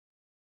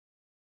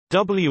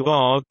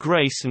W.R.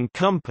 Grace &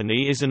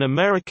 Company is an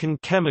American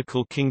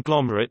chemical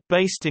conglomerate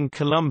based in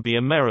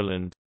Columbia,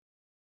 Maryland.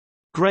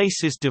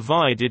 Grace is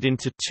divided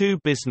into two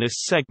business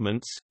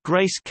segments,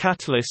 Grace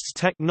Catalysts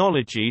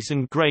Technologies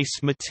and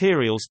Grace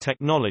Materials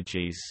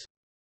Technologies.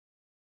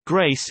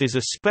 Grace is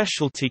a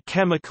specialty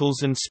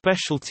chemicals and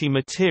specialty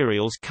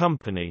materials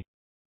company.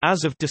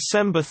 As of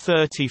December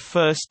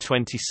 31,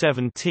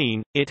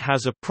 2017, it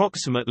has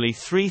approximately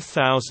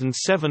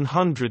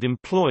 3,700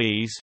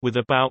 employees, with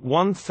about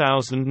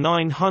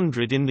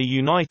 1,900 in the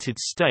United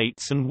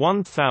States and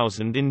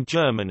 1,000 in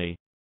Germany.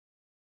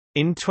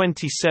 In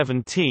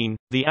 2017,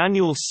 the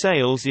annual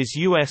sales is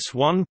US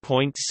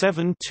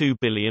 $1.72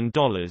 billion.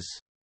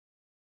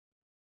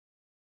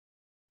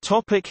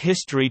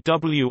 History.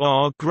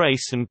 W.R.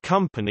 Grace &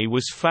 Company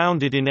was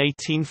founded in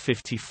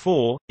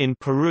 1854, in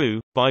Peru,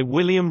 by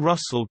William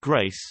Russell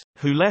Grace,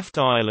 who left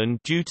Ireland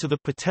due to the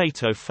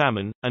potato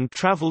famine, and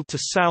traveled to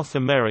South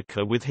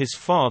America with his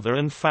father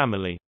and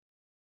family.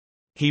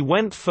 He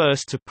went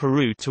first to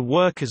Peru to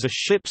work as a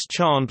ship's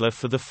chandler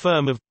for the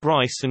firm of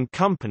Bryce &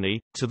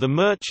 Company, to the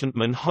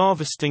merchantman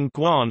harvesting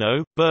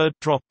guano bird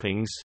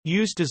droppings,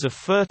 used as a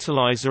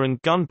fertilizer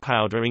and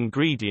gunpowder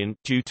ingredient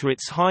due to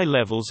its high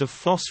levels of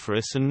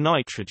phosphorus and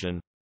nitrogen.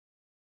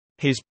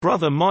 His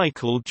brother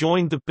Michael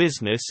joined the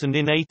business, and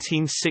in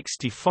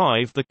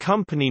 1865 the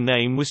company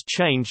name was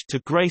changed to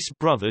Grace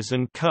Brothers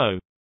 & Co.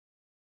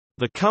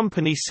 The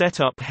company set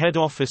up head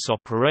office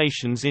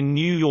operations in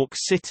New York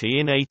City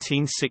in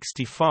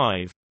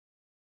 1865.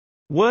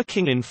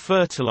 Working in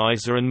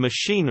fertilizer and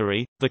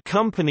machinery, the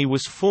company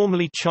was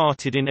formally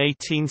chartered in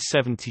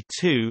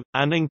 1872,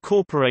 and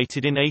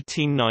incorporated in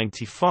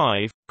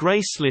 1895.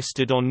 Grace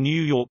listed on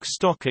New York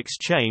Stock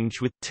Exchange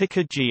with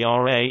ticker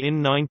GRA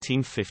in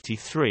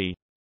 1953.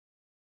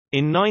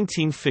 In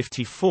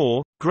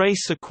 1954,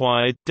 Grace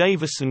acquired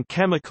Davison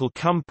Chemical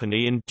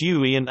Company and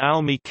Dewey and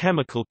Almy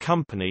Chemical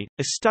Company,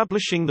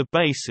 establishing the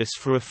basis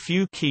for a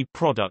few key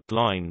product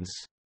lines.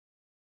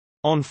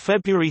 On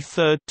February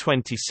 3,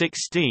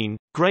 2016,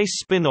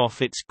 Grace spin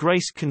off its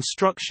Grace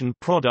Construction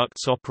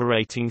Products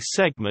operating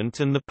segment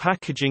and the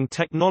Packaging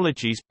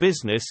Technologies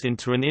business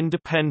into an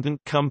independent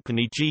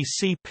company,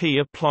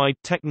 GCP Applied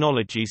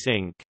Technologies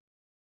Inc.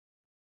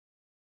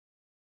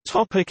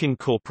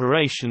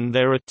 Incorporation.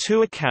 There are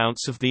two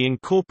accounts of the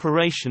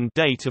incorporation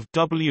date of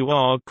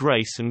W.R.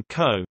 Grace &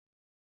 Co.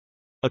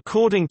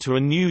 According to a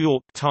New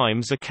York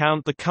Times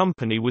account, the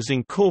company was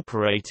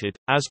incorporated,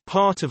 as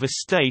part of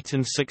estate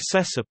and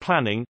successor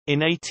planning,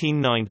 in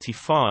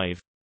 1895.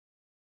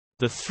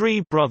 The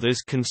three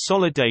brothers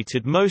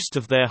consolidated most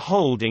of their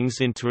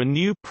holdings into a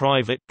new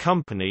private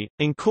company,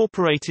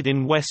 incorporated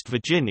in West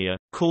Virginia,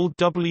 called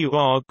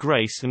W.R.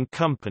 Grace &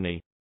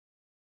 Company.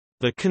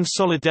 The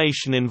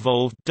consolidation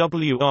involved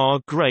W.R.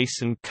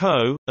 Grace &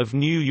 Co., of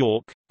New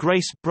York,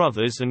 Grace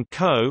Brothers &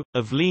 Co.,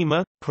 of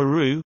Lima,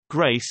 Peru,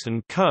 Grace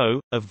 & Co.,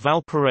 of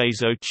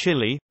Valparaiso,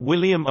 Chile,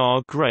 William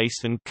R. Grace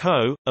 &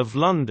 Co., of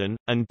London,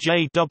 and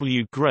J.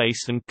 W.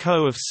 Grace &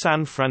 Co. of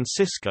San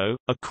Francisco.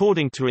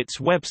 According to its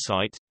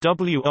website,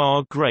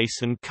 W.R.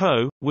 Grace &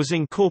 Co. was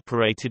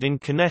incorporated in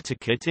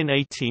Connecticut in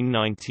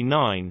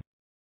 1899.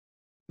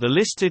 The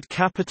listed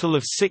capital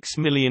of $6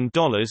 million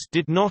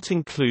did not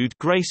include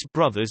Grace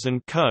Brothers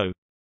 & Co.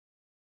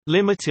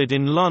 Limited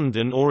in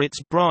London or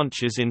its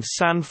branches in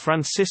San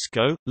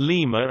Francisco,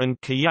 Lima and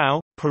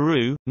Callao,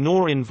 Peru,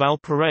 nor in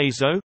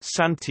Valparaiso,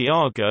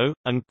 Santiago,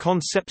 and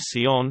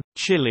Concepcion,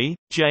 Chile.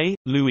 J.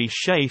 Louis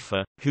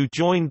Schaefer, who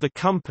joined the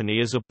company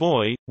as a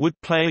boy, would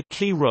play a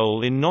key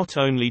role in not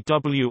only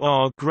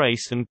W.R.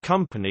 Grace &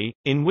 Company,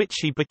 in which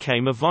he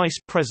became a vice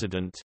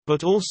president,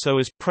 but also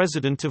as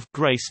president of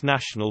Grace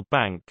National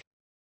Bank.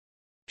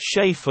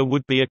 Schaefer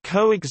would be a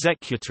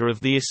co-executor of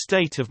the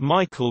estate of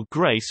Michael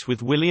Grace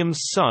with William's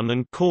son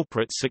and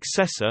corporate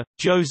successor,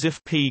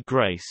 Joseph P.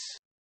 Grace.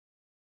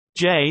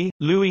 J.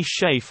 Louis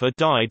Schaefer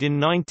died in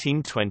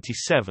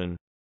 1927.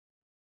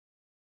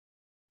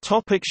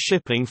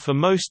 Shipping. For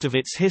most of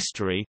its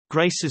history,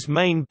 Grace's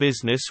main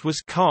business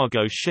was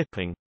cargo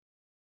shipping.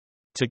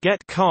 To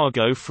get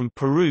cargo from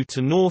Peru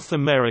to North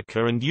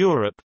America and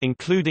Europe,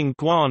 including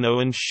guano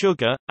and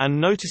sugar,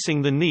 and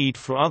noticing the need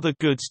for other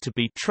goods to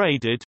be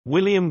traded,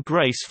 William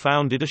Grace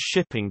founded a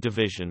shipping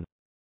division.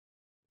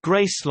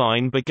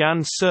 Graceline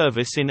began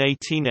service in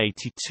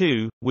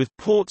 1882, with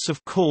ports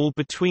of call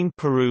between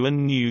Peru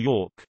and New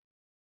York.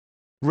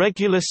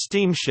 Regular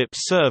steamship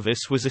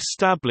service was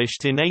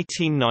established in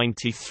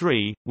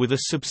 1893, with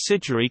a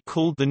subsidiary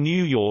called the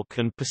New York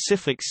and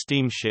Pacific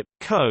Steamship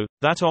Co.,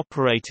 that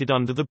operated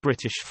under the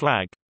British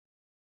flag.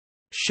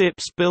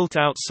 Ships built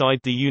outside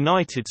the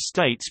United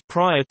States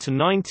prior to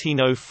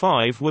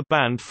 1905 were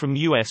banned from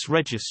U.S.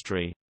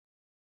 registry.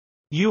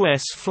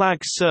 U.S. flag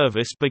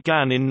service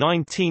began in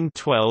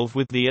 1912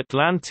 with the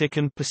Atlantic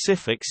and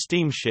Pacific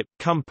Steamship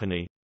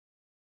Company.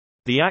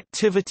 The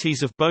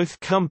activities of both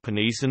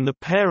companies and the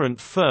parent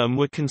firm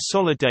were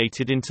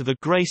consolidated into the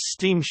Grace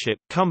Steamship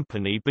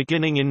Company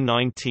beginning in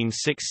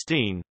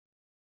 1916.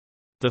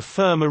 The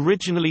firm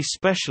originally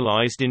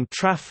specialized in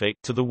traffic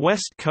to the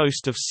west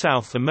coast of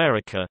South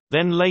America,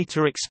 then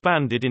later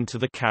expanded into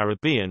the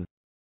Caribbean.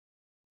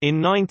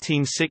 In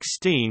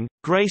 1916,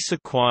 Grace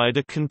acquired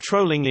a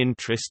controlling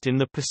interest in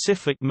the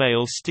Pacific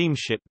Mail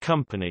Steamship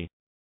Company.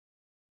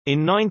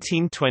 In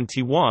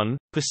 1921,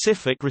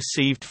 Pacific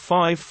received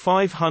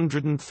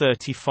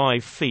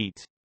 535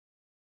 feet.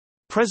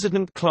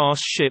 President-class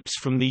ships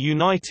from the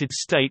United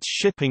States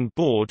Shipping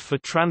Board for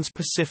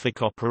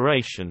Trans-Pacific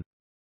operation.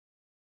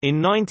 In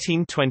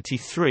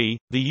 1923,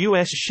 the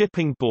U.S.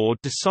 Shipping Board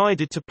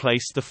decided to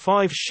place the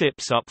 5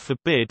 ships up for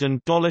bid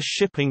and Dollar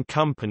Shipping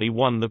Company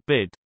won the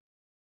bid.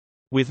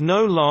 With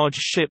no large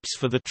ships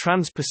for the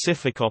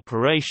Trans-Pacific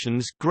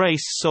operations,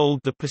 Grace sold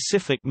the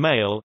Pacific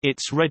Mail,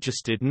 its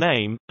registered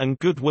name, and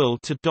goodwill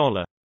to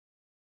Dollar.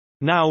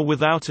 Now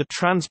without a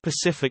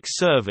Trans-Pacific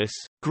service,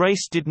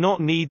 Grace did not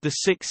need the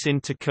 6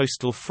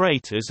 intercoastal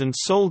freighters and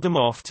sold them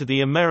off to the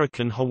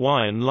American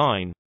Hawaiian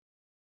Line.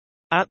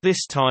 At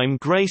this time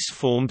Grace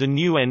formed a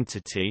new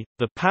entity,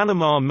 the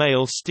Panama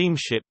Mail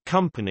Steamship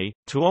Company,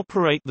 to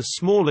operate the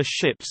smaller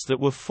ships that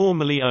were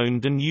formerly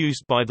owned and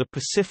used by the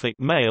Pacific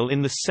Mail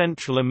in the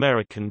Central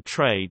American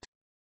trade.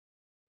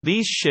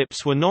 These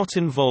ships were not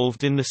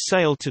involved in the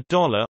sale to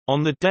Dollar.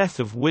 On the death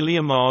of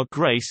William R.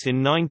 Grace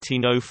in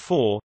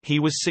 1904, he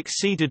was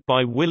succeeded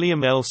by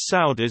William L.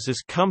 Souders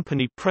as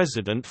company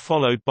president,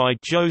 followed by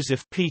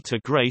Joseph Peter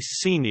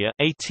Grace Sr.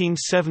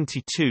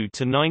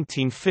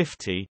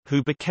 (1872–1950),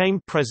 who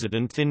became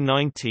president in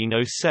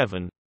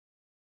 1907.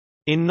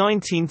 In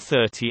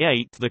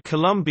 1938, the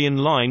Columbian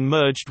Line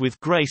merged with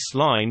Grace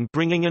Line,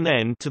 bringing an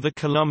end to the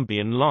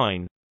Columbian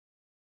Line.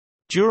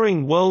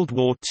 During World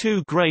War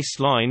II, Grace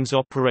Lines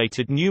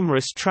operated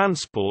numerous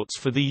transports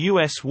for the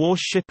U.S.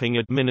 Warshipping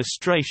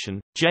Administration.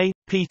 J.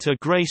 Peter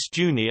Grace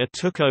Jr.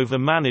 took over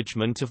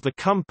management of the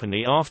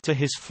company after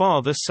his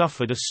father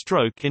suffered a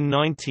stroke in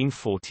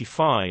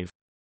 1945.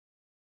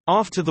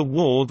 After the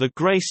war, the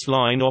Grace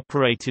Line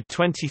operated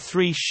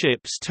 23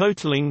 ships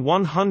totaling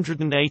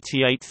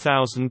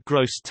 188,000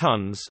 gross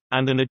tons,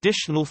 and an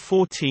additional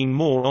 14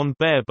 more on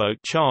bareboat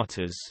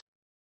charters.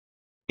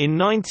 In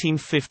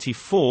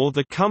 1954,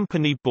 the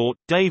company bought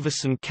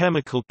Davison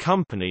Chemical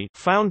Company,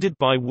 founded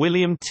by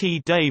William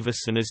T.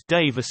 Davison as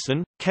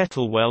Davison,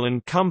 Kettlewell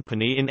and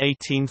Company in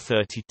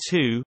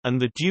 1832,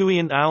 and the Dewey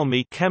and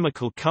Almy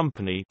Chemical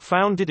Company,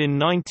 founded in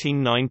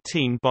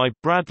 1919 by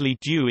Bradley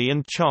Dewey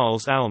and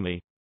Charles Almy.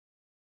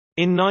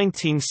 In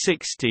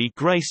 1960,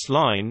 Grace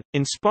Line,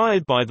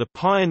 inspired by the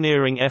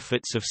pioneering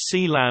efforts of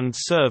Sea-Land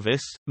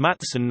Service,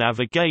 Matson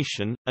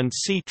Navigation, and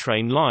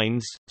Seatrain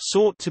Lines,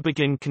 sought to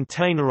begin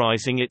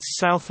containerizing its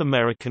South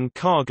American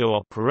cargo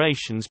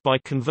operations by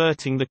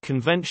converting the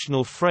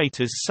conventional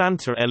freighters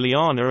Santa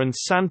Eliana and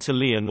Santa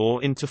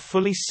Leonor into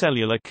fully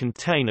cellular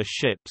container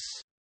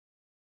ships.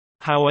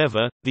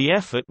 However, the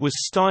effort was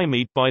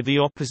stymied by the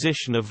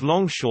opposition of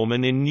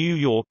longshoremen in New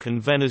York and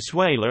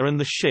Venezuela, and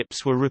the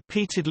ships were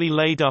repeatedly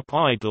laid up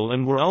idle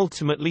and were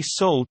ultimately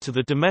sold to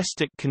the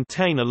domestic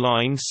container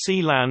line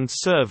Sea-Land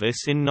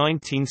Service in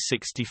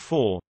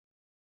 1964.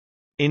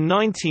 In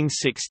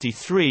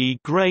 1963,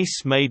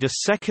 Grace made a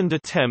second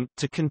attempt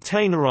to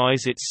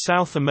containerize its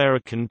South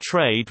American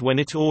trade when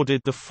it ordered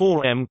the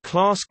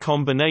 4M-class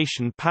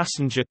combination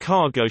passenger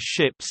cargo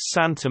ships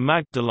Santa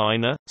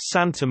Magdalena,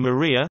 Santa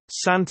Maria,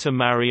 Santa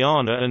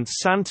Mariana and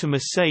Santa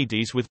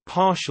Mercedes with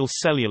partial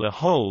cellular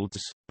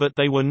holds, but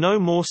they were no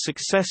more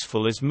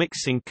successful as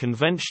mixing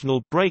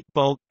conventional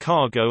breakbulk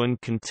cargo and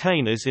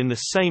containers in the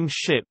same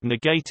ship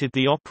negated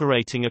the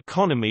operating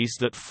economies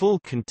that full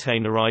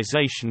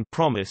containerization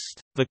promised.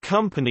 The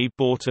company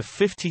bought a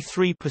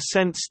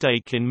 53%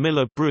 stake in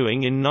Miller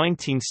Brewing in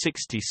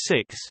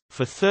 1966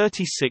 for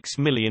 $36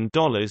 million.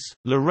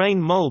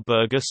 Lorraine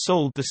Muhlberger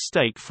sold the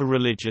stake for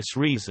religious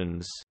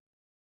reasons.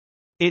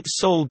 It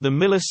sold the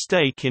Miller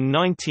stake in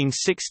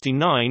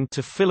 1969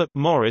 to Philip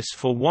Morris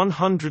for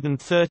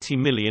 $130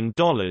 million,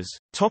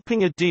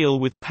 topping a deal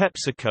with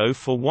PepsiCo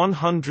for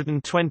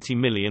 $120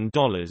 million.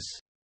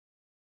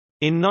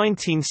 In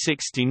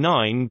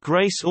 1969,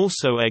 Grace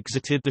also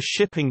exited the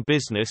shipping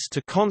business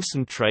to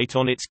concentrate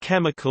on its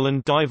chemical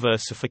and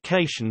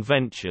diversification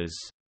ventures.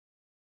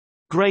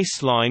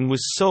 Grace Line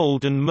was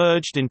sold and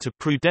merged into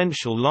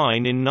Prudential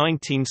Line in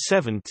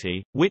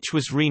 1970, which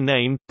was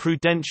renamed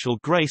Prudential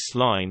Grace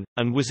Line,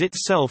 and was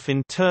itself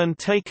in turn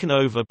taken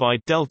over by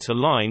Delta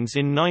Lines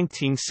in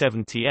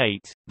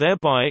 1978,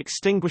 thereby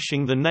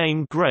extinguishing the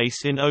name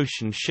Grace in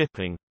ocean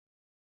shipping.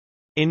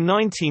 In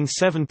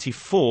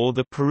 1974,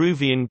 the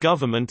Peruvian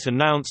government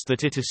announced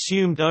that it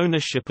assumed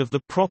ownership of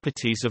the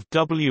properties of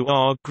W.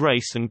 R.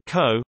 Grace &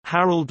 Co.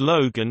 Harold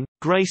Logan,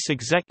 Grace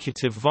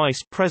executive vice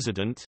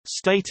president,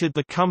 stated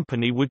the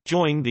company would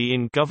join the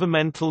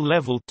in-governmental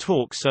level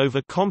talks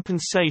over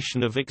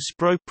compensation of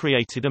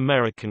expropriated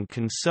American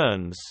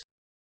concerns.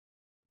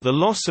 The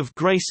loss of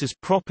Grace's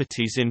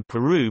properties in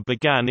Peru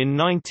began in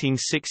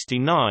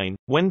 1969,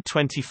 when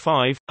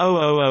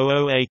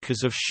 25,000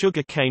 acres of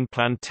sugarcane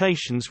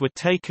plantations were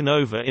taken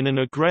over in an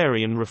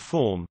agrarian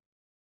reform.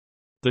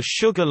 The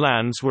sugar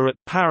lands were at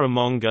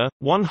Paramonga,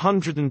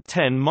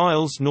 110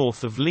 miles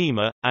north of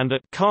Lima, and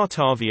at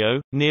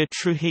Cartavio, near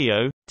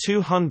Trujillo,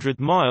 200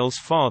 miles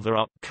farther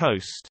up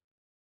coast.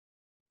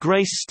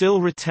 Grace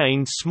still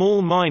retained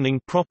small mining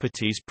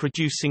properties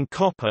producing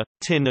copper,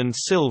 tin and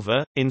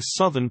silver, in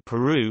southern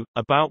Peru,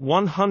 about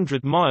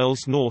 100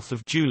 miles north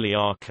of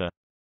Juliaca.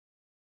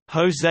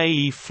 José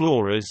E.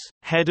 Flores,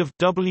 head of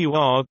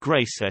W.R.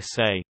 Grace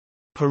S.A.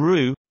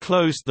 Peru,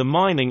 closed the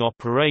mining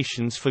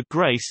operations for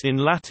Grace in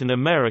Latin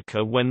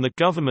America when the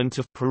government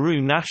of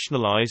Peru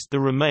nationalized the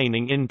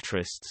remaining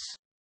interests.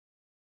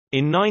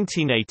 In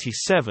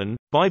 1987,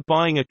 by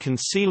buying a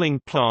concealing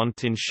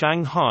plant in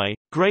Shanghai,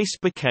 Grace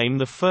became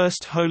the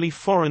first wholly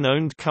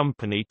foreign-owned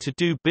company to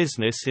do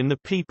business in the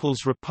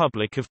People's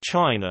Republic of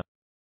China.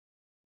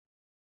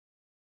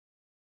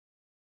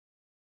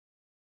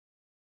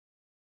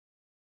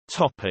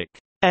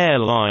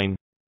 Airline.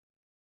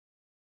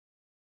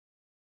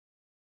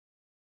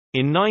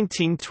 In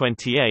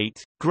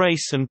 1928,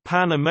 Grace and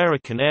Pan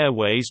American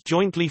Airways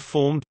jointly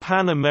formed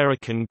Pan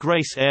American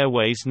Grace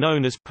Airways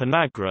known as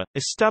Panagra,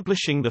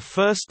 establishing the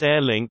first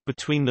air link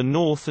between the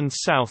North and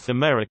South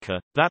America,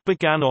 that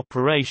began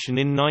operation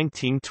in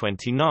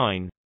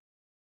 1929.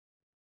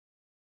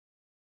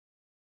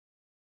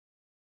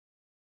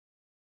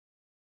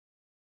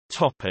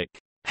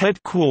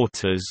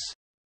 Headquarters.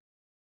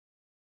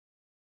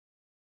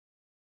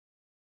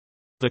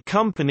 The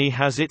company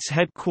has its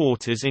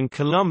headquarters in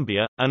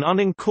Columbia, an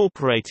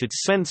unincorporated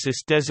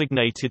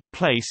census-designated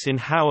place in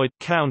Howard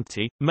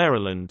County,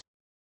 Maryland.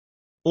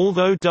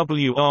 Although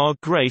W.R.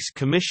 Grace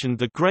commissioned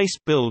the Grace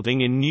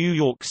Building in New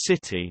York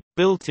City,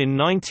 built in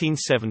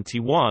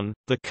 1971,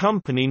 the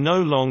company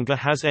no longer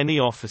has any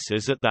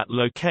offices at that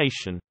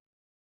location.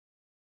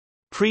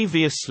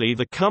 Previously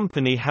the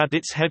company had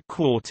its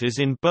headquarters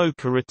in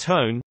Boca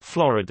Raton,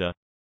 Florida.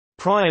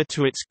 Prior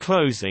to its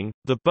closing,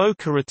 the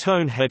Boca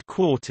Raton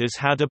headquarters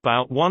had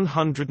about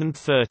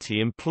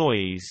 130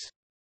 employees.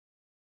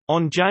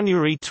 On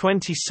January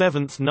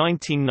 27,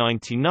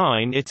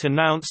 1999, it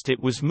announced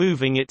it was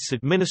moving its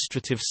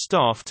administrative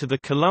staff to the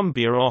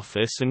Columbia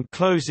office and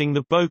closing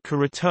the Boca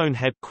Raton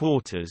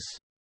headquarters.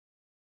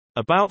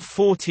 About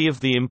 40 of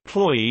the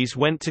employees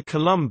went to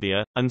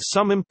Columbia, and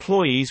some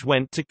employees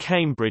went to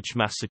Cambridge,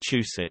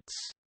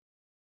 Massachusetts.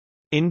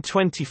 In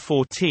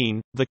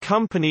 2014, the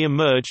company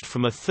emerged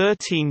from a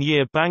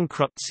 13-year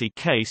bankruptcy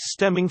case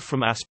stemming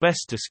from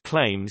asbestos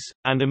claims,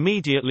 and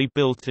immediately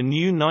built a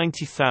new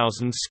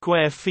 90,000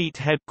 square feet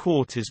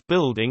headquarters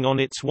building on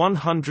its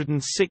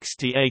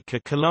 160-acre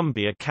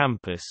Columbia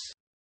campus.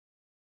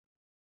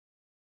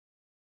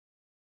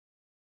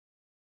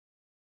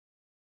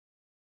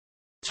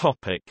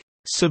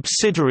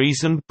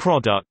 Subsidiaries and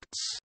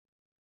products.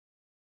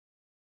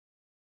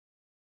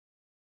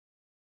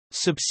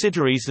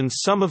 Subsidiaries and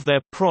some of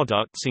their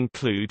products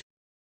include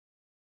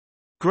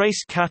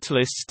Grace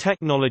Catalysts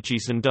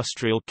Technologies,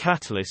 industrial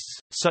catalysts,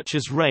 such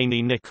as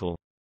Rainy nickel.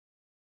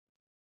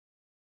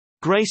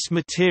 Grace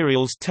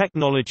Materials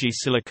Technology,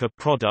 silica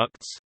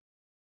products.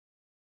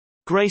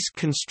 Grace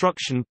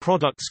Construction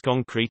Products,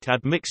 concrete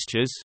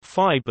admixtures,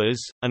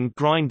 fibers, and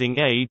grinding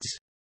aids.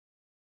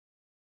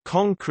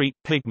 Concrete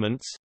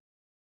pigments.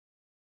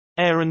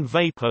 Air and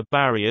vapor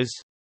barriers.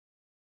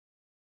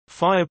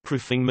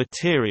 Fireproofing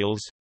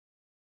materials.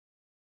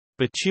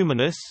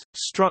 Bituminous,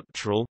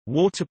 structural,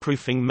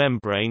 waterproofing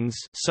membranes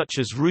such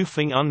as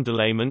roofing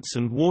underlayments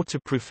and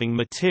waterproofing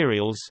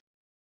materials.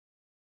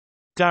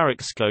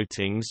 Darex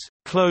coatings,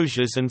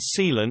 closures and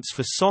sealants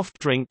for soft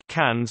drink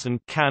cans and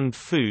canned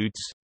foods.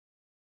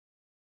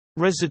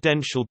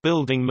 Residential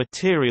building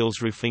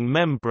materials, roofing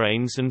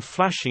membranes and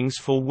flashings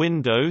for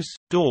windows,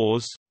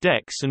 doors,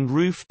 decks and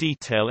roof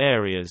detail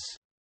areas.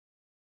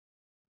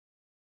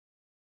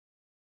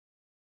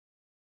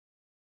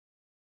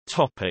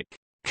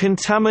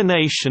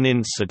 Contamination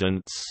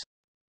incidents.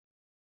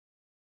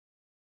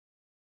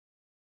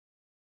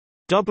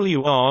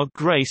 W.R.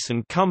 Grace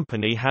 &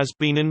 Company has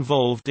been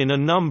involved in a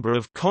number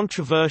of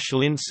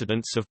controversial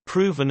incidents of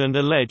proven and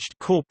alleged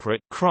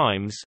corporate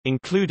crimes,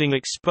 including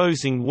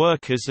exposing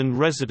workers and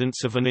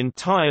residents of an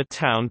entire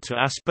town to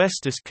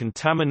asbestos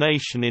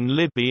contamination in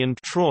Libby and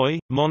Troy,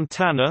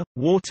 Montana,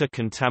 water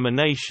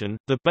contamination,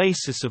 the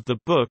basis of the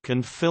book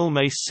and film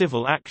A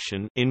Civil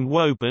Action, in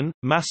Woburn,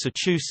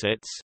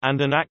 Massachusetts, and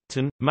an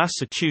Acton,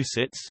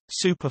 Massachusetts,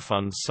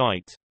 Superfund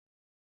site.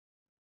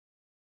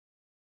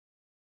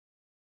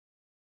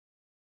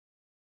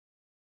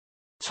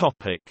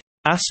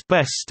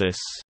 Asbestos.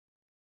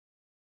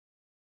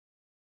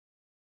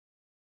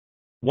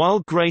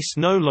 While Grace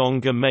no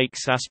longer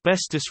makes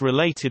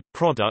asbestos-related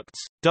products,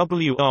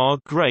 W.R.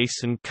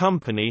 Grace &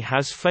 Company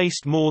has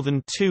faced more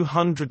than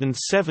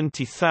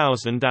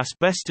 270,000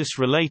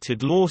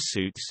 asbestos-related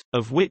lawsuits,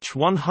 of which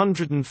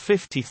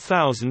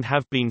 150,000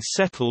 have been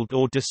settled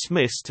or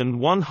dismissed and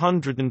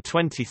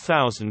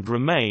 120,000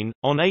 remain.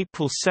 On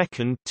April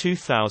 2,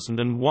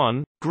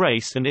 2001,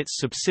 Grace and its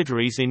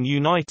subsidiaries in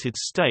United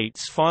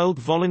States filed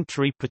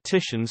voluntary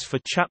petitions for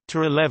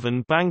Chapter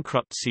 11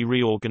 bankruptcy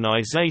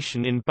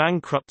reorganization in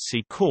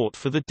bankruptcy court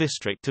for the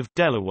District of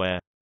Delaware.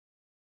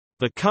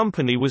 The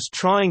company was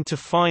trying to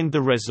find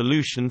the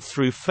resolution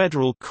through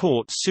federal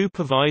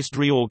court-supervised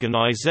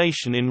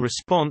reorganization in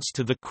response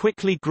to the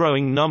quickly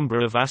growing number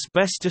of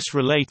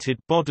asbestos-related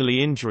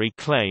bodily injury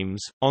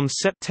claims. On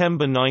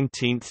September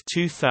 19,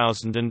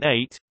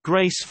 2008,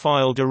 Grace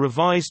filed a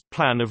revised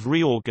plan of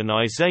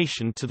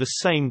reorganization to the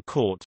same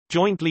court,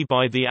 jointly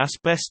by the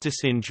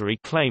asbestos injury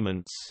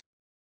claimants.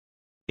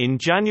 In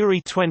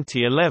January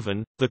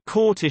 2011, the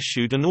court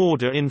issued an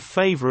order in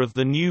favor of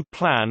the new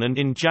plan, and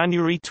in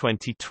January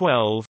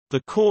 2012,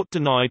 the court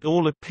denied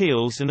all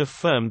appeals and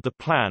affirmed the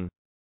plan.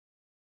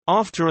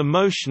 After a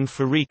motion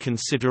for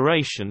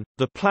reconsideration,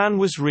 the plan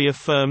was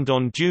reaffirmed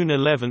on June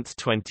 11,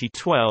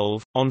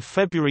 2012. On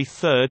February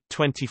 3,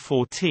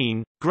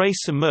 2014,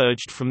 Grace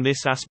emerged from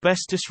this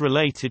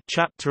asbestos-related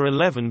Chapter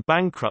 11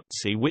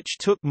 bankruptcy, which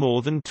took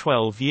more than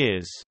 12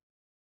 years.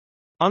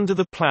 Under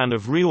the plan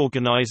of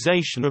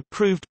reorganization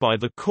approved by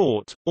the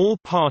court, all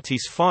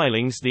parties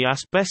filings the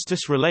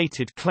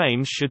asbestos-related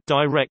claims should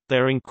direct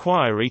their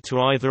inquiry to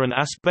either an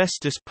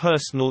asbestos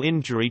personal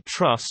injury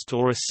trust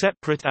or a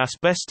separate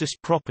asbestos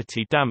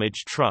property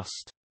damage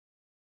trust.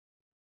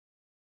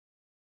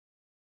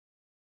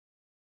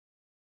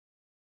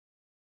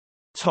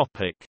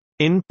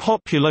 In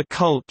popular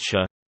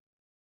culture,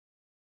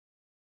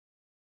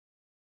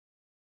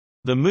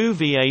 the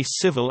movie A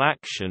Civil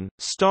Action,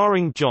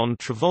 starring John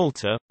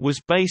Travolta,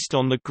 was based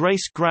on the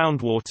Grace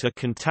groundwater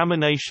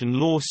contamination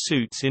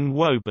lawsuits in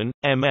Woburn,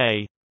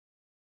 MA.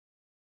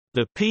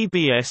 The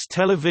PBS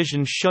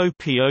television show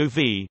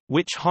POV,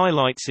 which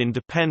highlights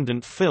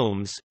independent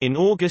films, in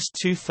August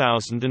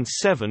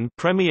 2007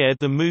 premiered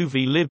the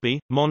movie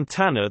Libby,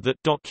 Montana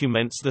that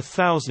documents the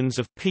thousands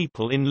of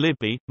people in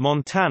Libby,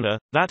 Montana,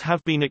 that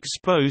have been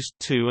exposed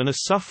to and are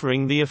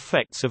suffering the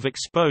effects of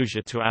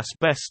exposure to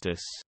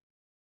asbestos.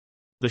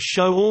 The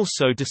show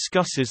also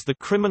discusses the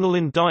criminal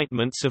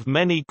indictments of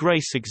many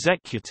Grace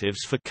executives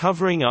for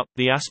covering up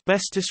the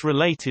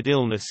asbestos-related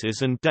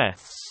illnesses and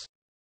deaths.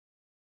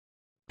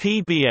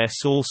 PBS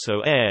also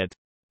aired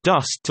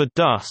Dust to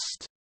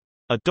Dust,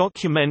 a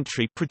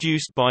documentary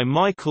produced by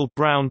Michael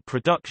Brown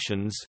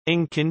Productions,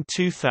 Inc. in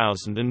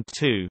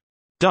 2002.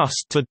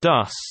 Dust to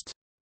Dust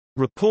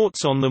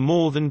reports on the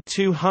more than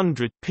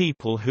 200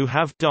 people who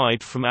have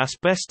died from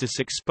asbestos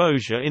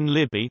exposure in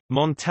Libby,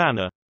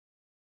 Montana.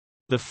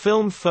 The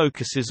film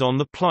focuses on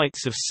the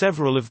plights of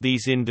several of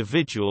these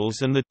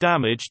individuals and the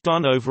damage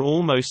done over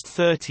almost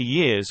 30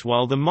 years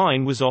while the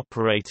mine was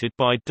operated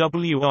by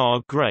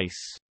W.R.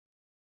 Grace.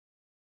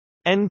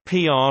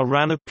 NPR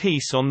ran a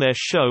piece on their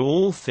show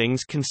All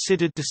Things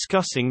Considered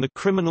discussing the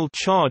criminal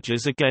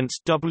charges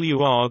against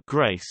W.R.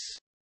 Grace.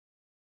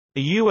 A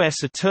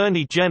U.S.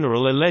 Attorney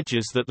General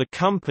alleges that the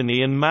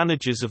company and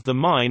managers of the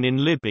mine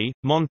in Libby,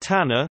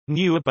 Montana,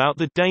 knew about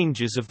the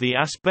dangers of the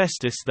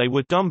asbestos they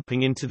were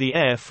dumping into the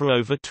air for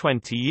over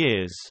 20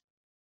 years.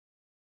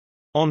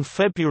 On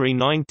February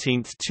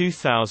 19,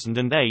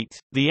 2008,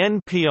 the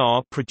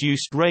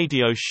NPR-produced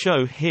radio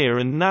show Here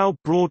and Now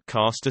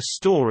broadcast a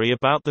story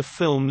about the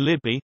film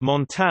Libby,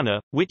 Montana,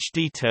 which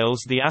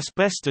details the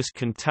asbestos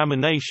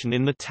contamination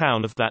in the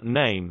town of that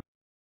name.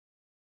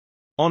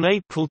 On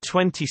April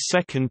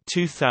 22,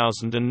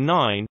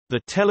 2009, the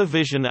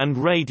television and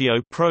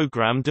radio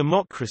program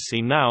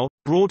Democracy Now!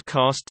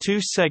 Broadcast 2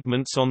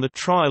 segments on the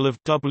trial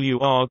of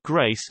W.R.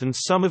 Grace and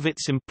some of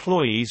its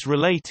employees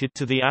related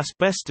to the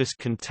asbestos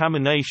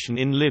contamination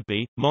in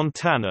Libby,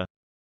 Montana.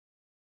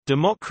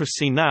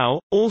 Democracy Now!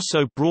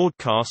 Also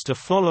broadcast a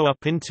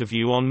follow-up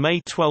interview on May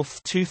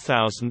 12,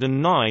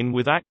 2009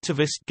 with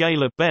activist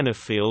Gayla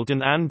Benefield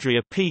and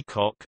Andrea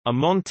Peacock, a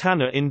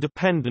Montana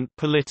independent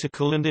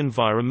political and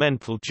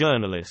environmental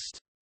journalist.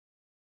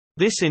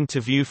 This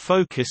interview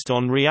focused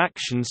on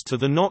reactions to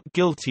the not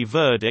guilty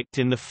verdict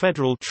in the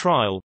federal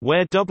trial,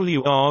 where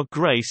W.R.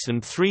 Grace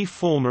and 3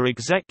 former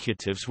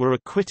executives were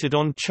acquitted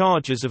on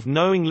charges of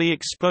knowingly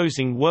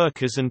exposing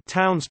workers and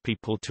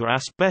townspeople to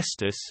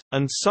asbestos,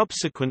 and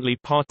subsequently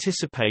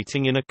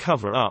participating in a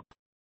cover-up.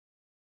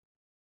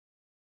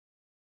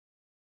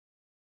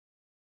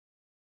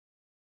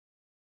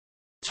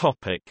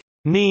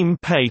 Neem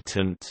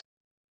patent.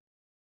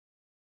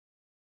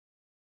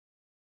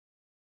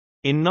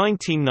 In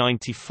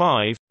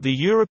 1995, the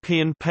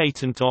European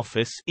Patent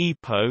Office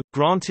 (EPO)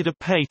 granted a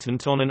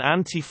patent on an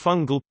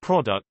antifungal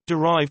product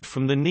derived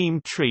from the neem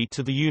tree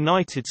to the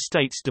United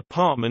States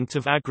Department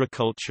of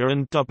Agriculture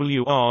and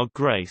W.R.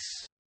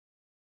 Grace.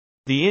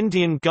 The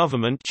Indian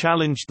government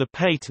challenged the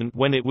patent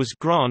when it was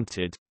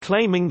granted,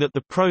 claiming that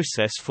the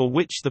process for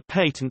which the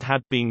patent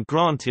had been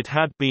granted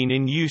had been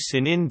in use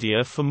in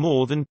India for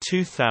more than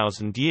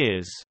 2,000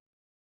 years.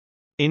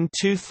 In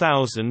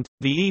 2000,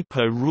 the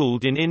EPO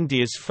ruled in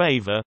India's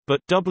favour,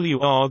 but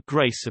W.R.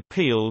 Grace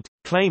appealed,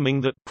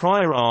 claiming that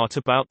prior art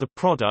about the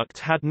product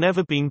had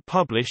never been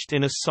published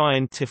in a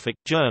scientific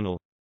journal.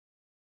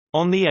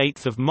 On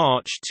 8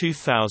 March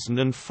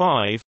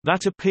 2005,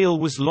 that appeal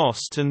was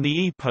lost and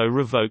the EPO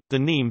revoked the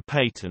Neem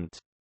patent.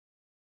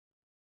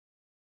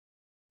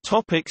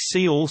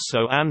 See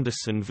also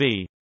Anderson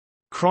v.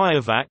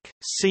 Cryovac,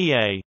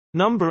 CA.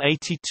 Number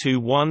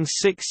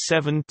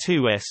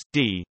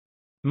 821672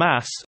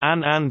 Mass.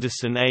 Ann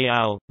Anderson et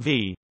al.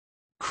 v.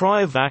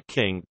 Cryovac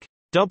Inc.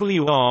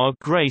 W. R.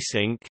 Grace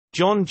Inc.,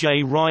 John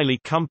J. Riley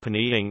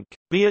Company Inc.,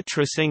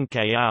 Beatrice Inc.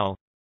 et al.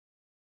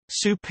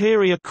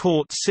 Superior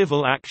Court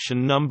Civil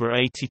Action No.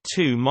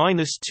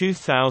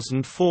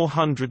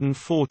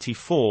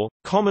 82-2444,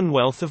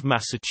 Commonwealth of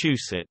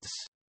Massachusetts.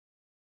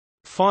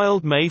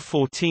 Filed May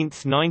 14,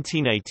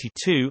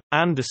 1982,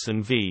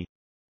 Anderson v.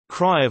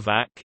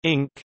 Cryovac,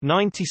 Inc.,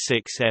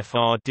 96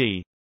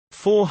 FRD.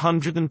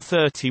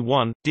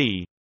 431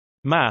 D.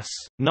 Mass.,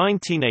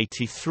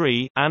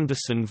 1983,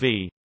 Anderson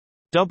v.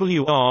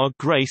 W. R.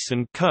 Grace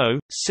 & Co.,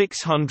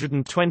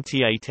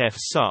 628 F.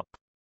 Sup.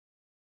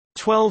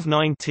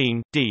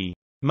 1219 D.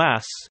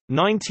 Mass.,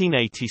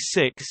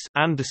 1986,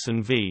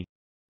 Anderson v.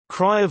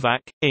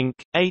 Cryovac, Inc.,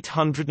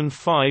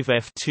 805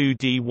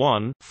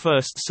 F2D1,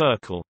 First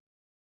Circle.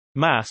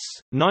 Mass.,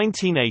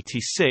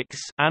 1986,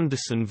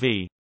 Anderson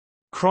v.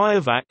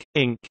 Cryovac,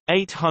 Inc.,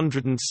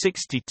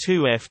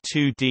 862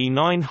 F2D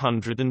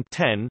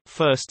 910,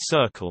 First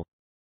Circle.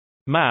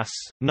 Mass.,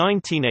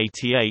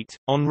 1988,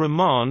 on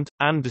remand,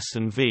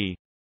 Anderson v.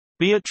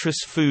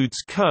 Beatrice Foods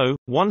Co.,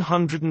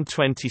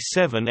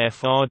 127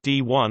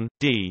 FRD1,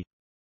 D.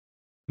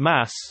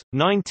 Mass.,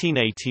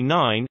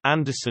 1989,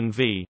 Anderson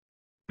v.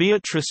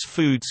 Beatrice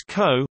Foods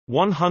Co.,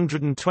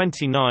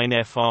 129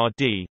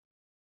 FRD.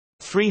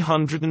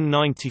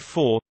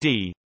 394,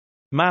 D.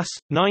 Mass.,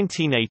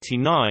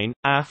 1989,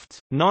 aft.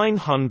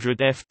 900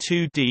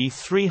 F2D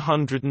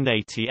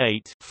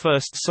 388,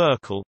 First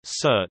Circle,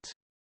 Cert.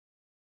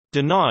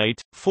 Denied,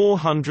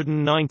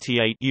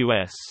 498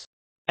 U.S.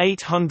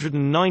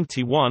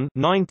 891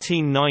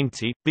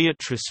 1990,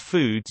 Beatrice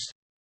Foods.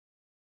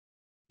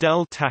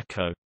 Del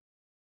Taco